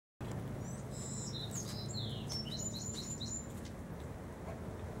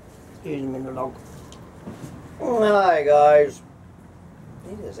Excuse me, the dog. Hi guys.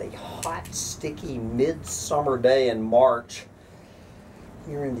 It is a hot, sticky midsummer day in March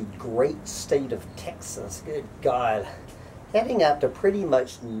here in the great state of Texas. Good God. Heading up to pretty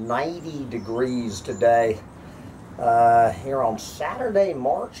much 90 degrees today. Here on Saturday,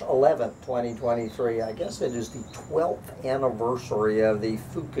 March 11th, 2023. I guess it is the 12th anniversary of the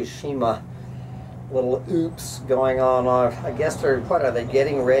Fukushima little oops going on. I guess what are they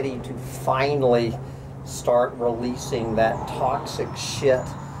getting ready to finally start releasing that toxic shit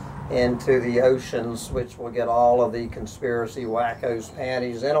into the oceans, which will get all of the conspiracy wackos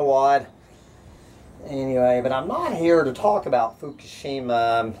panties in a wad. Anyway, but I'm not here to talk about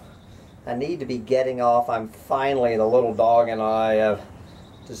Fukushima. I need to be getting off. I'm finally, the little dog and I have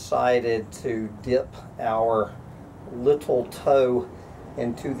decided to dip our little toe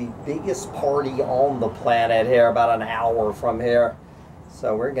into the biggest party on the planet here, about an hour from here.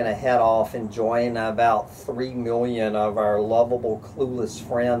 So we're going to head off and join about 3 million of our lovable, clueless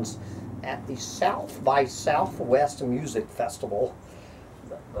friends at the South by Southwest Music Festival.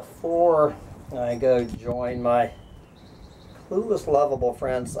 But before I go join my clueless, lovable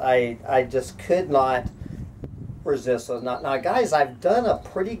friends, I just could not resist those. Now, guys, I've done a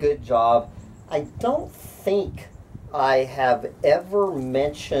pretty good job. I don't think I have ever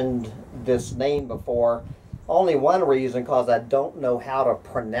mentioned this name before. Only one reason, because I don't know how to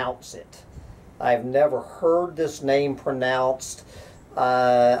pronounce it. I've never heard this name pronounced.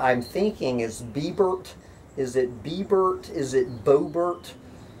 I'm thinking it's Boebert. Is it Boebert? Is it Boebert?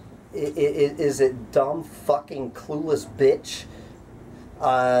 Is it dumb fucking clueless bitch?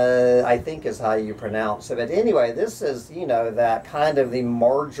 I think is how you pronounce it. But anyway, this is, you know, that kind of the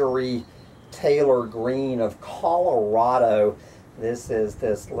Marjorie Taylor Greene of Colorado. This is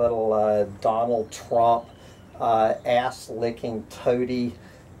this little Donald Trump ass-licking toady.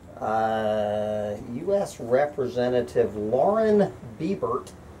 U.S. Representative Lauren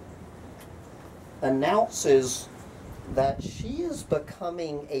Boebert announces that she is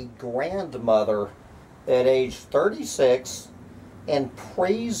becoming a grandmother at age 36 and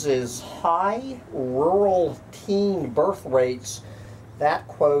praises high rural teen birth rates that,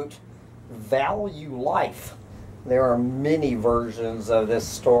 quote, value life. There are many versions of this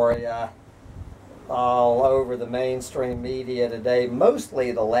story all over the mainstream media today,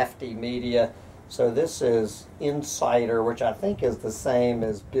 mostly the lefty media. So this is Insider, which I think is the same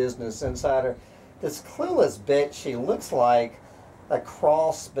as Business Insider. This clueless bitch, she looks like a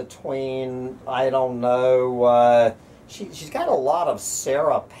cross between, I don't know, she's got a lot of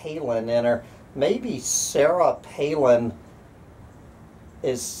Sarah Palin in her. Maybe Sarah Palin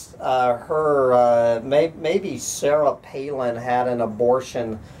is maybe Sarah Palin had an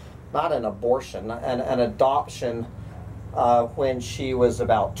abortion, not an abortion, an adoption when she was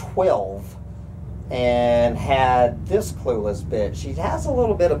about 12 and had this clueless bitch. She has a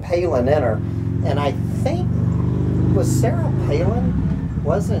little bit of Palin in her, and I think, was Sarah Palin,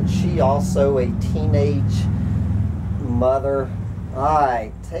 wasn't she also a teenage mother?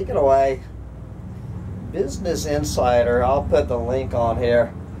 Alright, take it away. Business Insider, I'll put the link on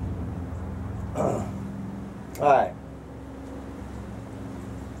here. Alright.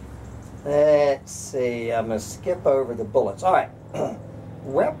 Let's see, I'm going to skip over the bullets. Alright.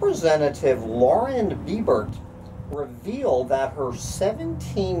 Representative Lauren Boebert revealed that her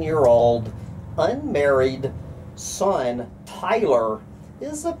 17-year-old unmarried son, Tyler,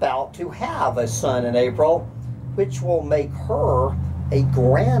 is about to have a son in April, which will make her a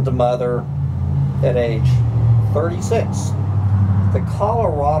grandmother at age 36. The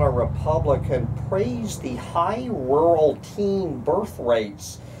Colorado Republican praised the high rural teen birth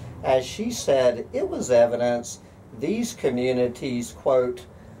rates, as she said it was evidence these communities, quote,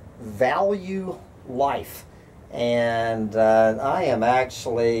 value life. And I am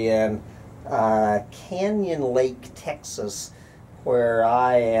actually in Canyon Lake, Texas, where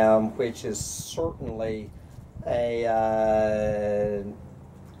I am, which is certainly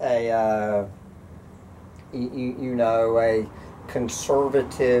you know, a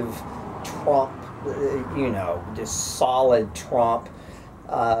conservative Trump, you know, just solid Trump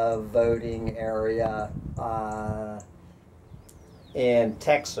voting area in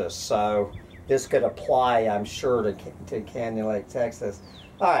Texas. So this could apply, I'm sure, to Canyon Lake, Texas.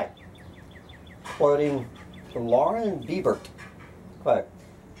 All right, quoting Lauren Boebert, quote,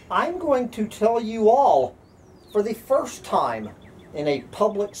 "I'm going to tell you all for the first time in a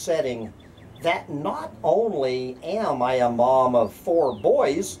public setting that not only am I a mom of 4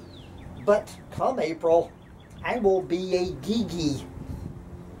 boys, but come April, I will be a Gigi."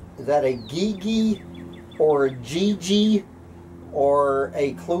 Is that a Gigi or a Gigi or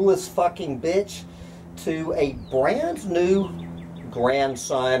a clueless fucking bitch to a brand new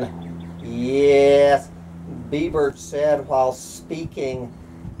grandson. Yes, Boebert said while speaking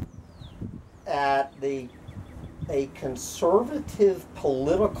at a conservative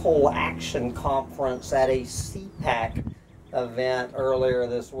political action conference at a CPAC event earlier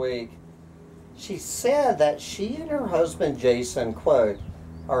this week. She said that she and her husband Jason, quote,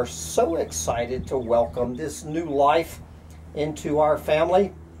 are so excited to welcome this new life into our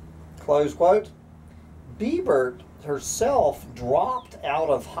family, close quote. Boebert herself dropped out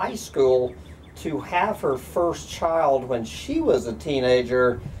of high school to have her first child when she was a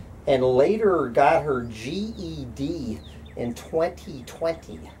teenager and later got her GED in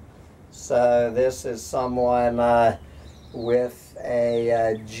 2020. So this is someone with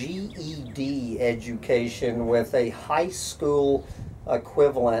a GED education with a high school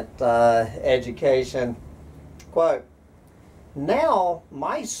equivalent education. Quote, now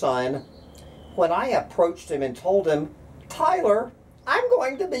my son, when I approached him and told him, Tyler, I'm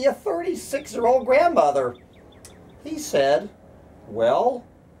going to be a 36-year-old grandmother, he said, well,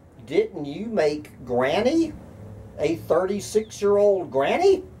 didn't you make Granny a 36-year-old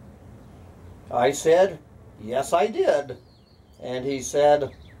granny? I said, yes, I did. And he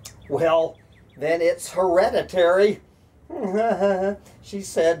said, well, then it's hereditary. She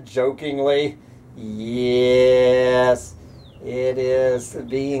said jokingly, yes, it is.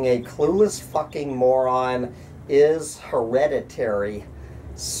 Being a clueless fucking moron is hereditary.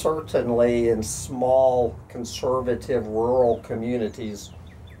 Certainly in small, conservative, rural communities.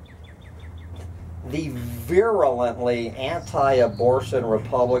 The virulently anti-abortion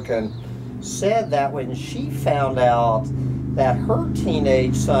Republican said that when she found out that her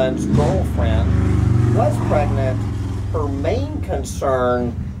teenage son's girlfriend was pregnant, her main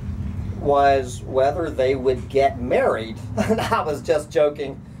concern was whether they would get married. I was just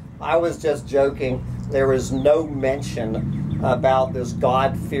joking. There was no mention about this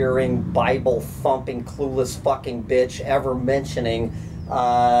God-fearing, Bible-thumping, clueless fucking bitch ever mentioning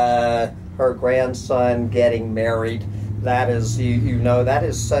her grandson getting married. That is, you know, that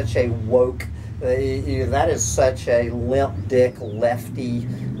is such a woke, that is such a limp dick, lefty,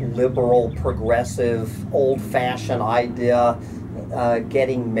 liberal, progressive, old-fashioned idea.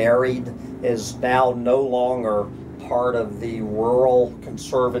 Getting married is now no longer part of the rural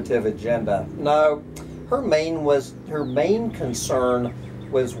conservative agenda. No, her main concern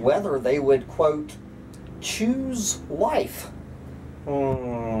was whether they would, quote, choose life.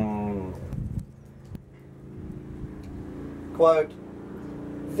 Quote,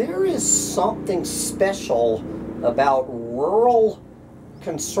 there is something special about rural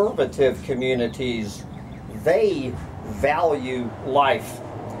conservative communities. They value life.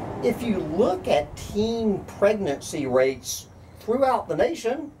 If you look at teen pregnancy rates throughout the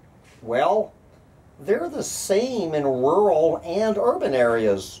nation, well, they're the same in rural and urban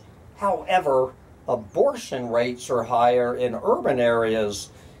areas. However, abortion rates are higher in urban areas,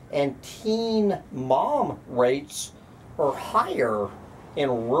 and teen mom rates are higher in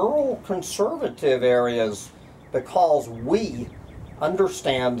rural conservative areas because we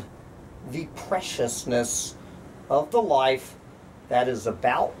understand the preciousness of the life that is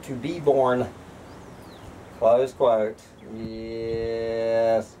about to be born. Close quote.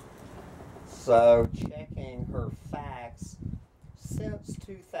 Yes. So, checking her facts, since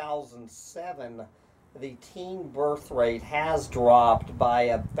 2007, the teen birth rate has dropped by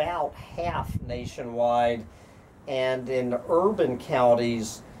about half nationwide, and in urban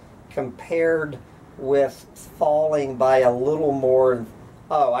counties, compared with falling by a little more,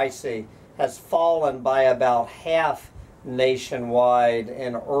 has fallen by about half nationwide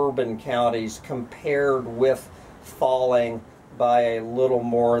in urban counties compared with falling by a little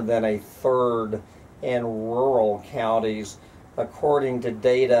more than a third in rural counties, according to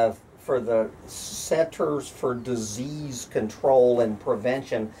data for the Centers for Disease Control and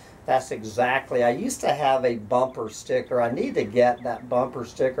Prevention. That's exactly, I used to have a bumper sticker. I need to get that bumper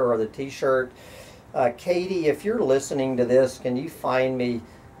sticker or the t-shirt. Katie, if you're listening to this, can you find me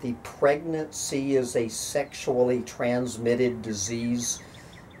the pregnancy is a sexually transmitted disease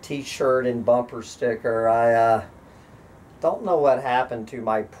t-shirt and bumper sticker? I don't know what happened to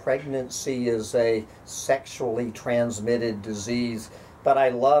my pregnancy is a sexually transmitted disease, but I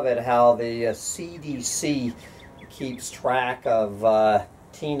love it how the CDC keeps track of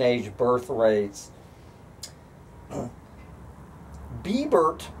teenage birth rates.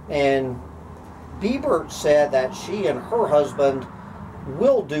 Boebert said that she and her husband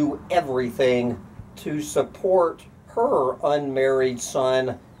will do everything to support her unmarried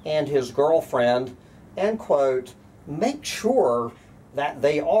son and his girlfriend, and quote, make sure that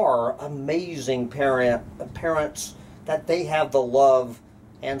they are amazing parents, that they have the love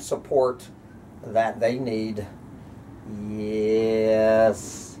and support that they need.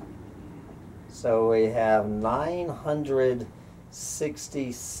 Yes. So we have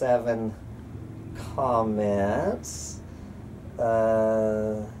 967 comments.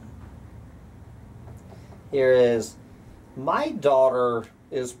 Here is, my daughter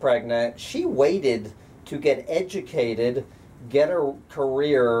is pregnant. She waited to get educated, get a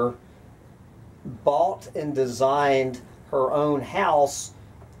career, bought and designed her own house,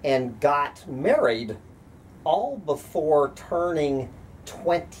 and got married all before turning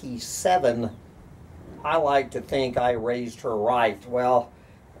 27. I like to think I raised her right. Well,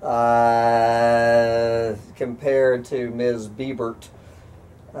 compared to Ms. Boebert.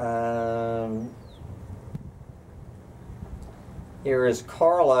 Here is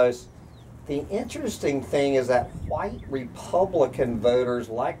Carlos. The interesting thing is that white Republican voters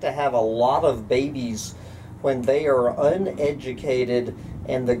like to have a lot of babies when they are uneducated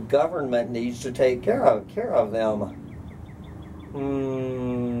and the government needs to take care of them.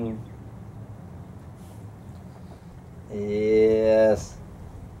 Yes.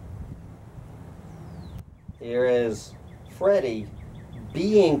 Here is Freddie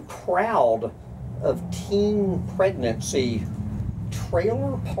being proud of teen pregnancy.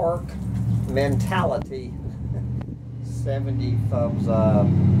 Trailer park mentality. 70 thumbs up.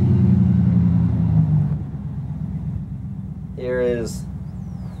 Here is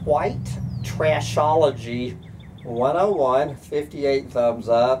white trashology 101, 58 thumbs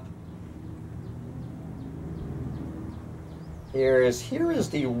up. Here is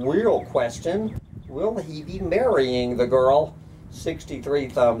the real question. Will he be marrying the girl? 63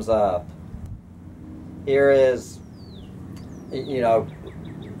 thumbs up. Here is, you know,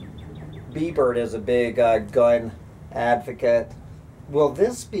 Boebert is a big gun advocate. Will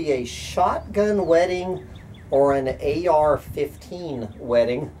this be a shotgun wedding or an AR-15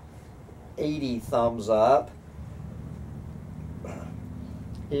 wedding? 80 thumbs up.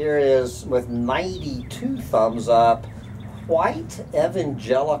 Here is, with 92 thumbs up, white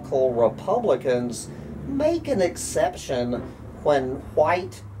evangelical Republicans make an exception when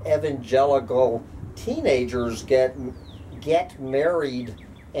white evangelical teenagers get married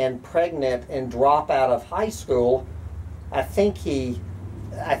and pregnant and drop out of high school. I think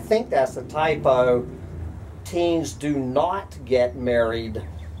that's a typo. Teens do not get married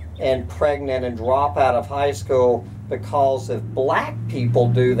and pregnant and drop out of high school, because if black people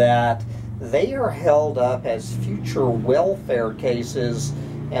do that, they are held up as future welfare cases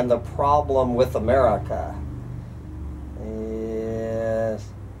and the problem with America. Yes.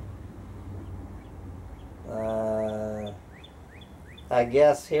 I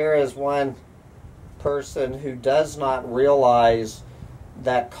guess here is one person who does not realize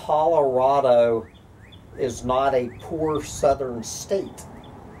that Colorado is not a poor southern state.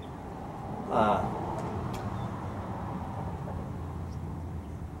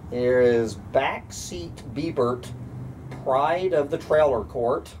 Here is Backseat Boebert, pride of the trailer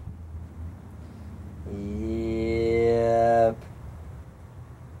court. Yep.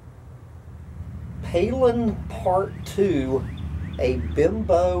 Palin Part 2, a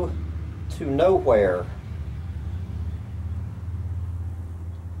bimbo to nowhere.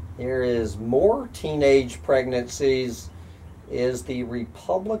 Here is more teenage pregnancies is the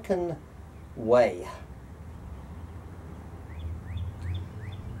Republican way.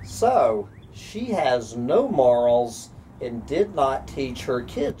 So, she has no morals and did not teach her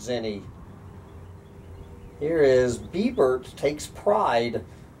kids any. Here is Boebert takes pride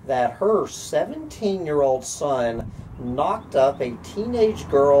that her 17-year-old son knocked up a teenage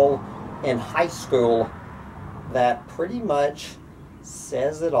girl in high school. That pretty much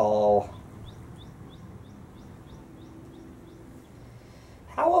says it all.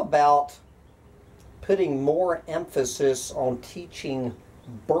 How about putting more emphasis on teaching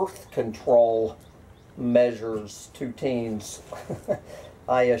birth control measures to teens?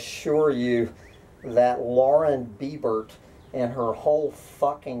 I assure you that Lauren Boebert and her whole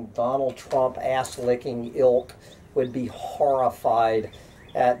fucking Donald Trump ass-licking ilk would be horrified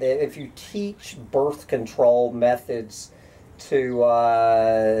at if you teach birth control methods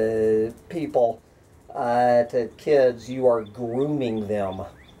to people, to kids, you are grooming them.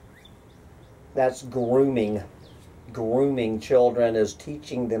 That's grooming. Grooming children is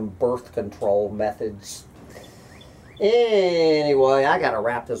teaching them birth control methods. Anyway, I gotta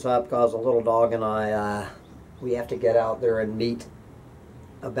wrap this up because the little dog and I, we have to get out there and meet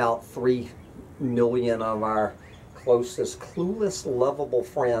about 3 million of our closest, clueless, lovable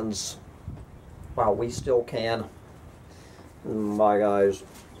friends while we still can. Bye, guys.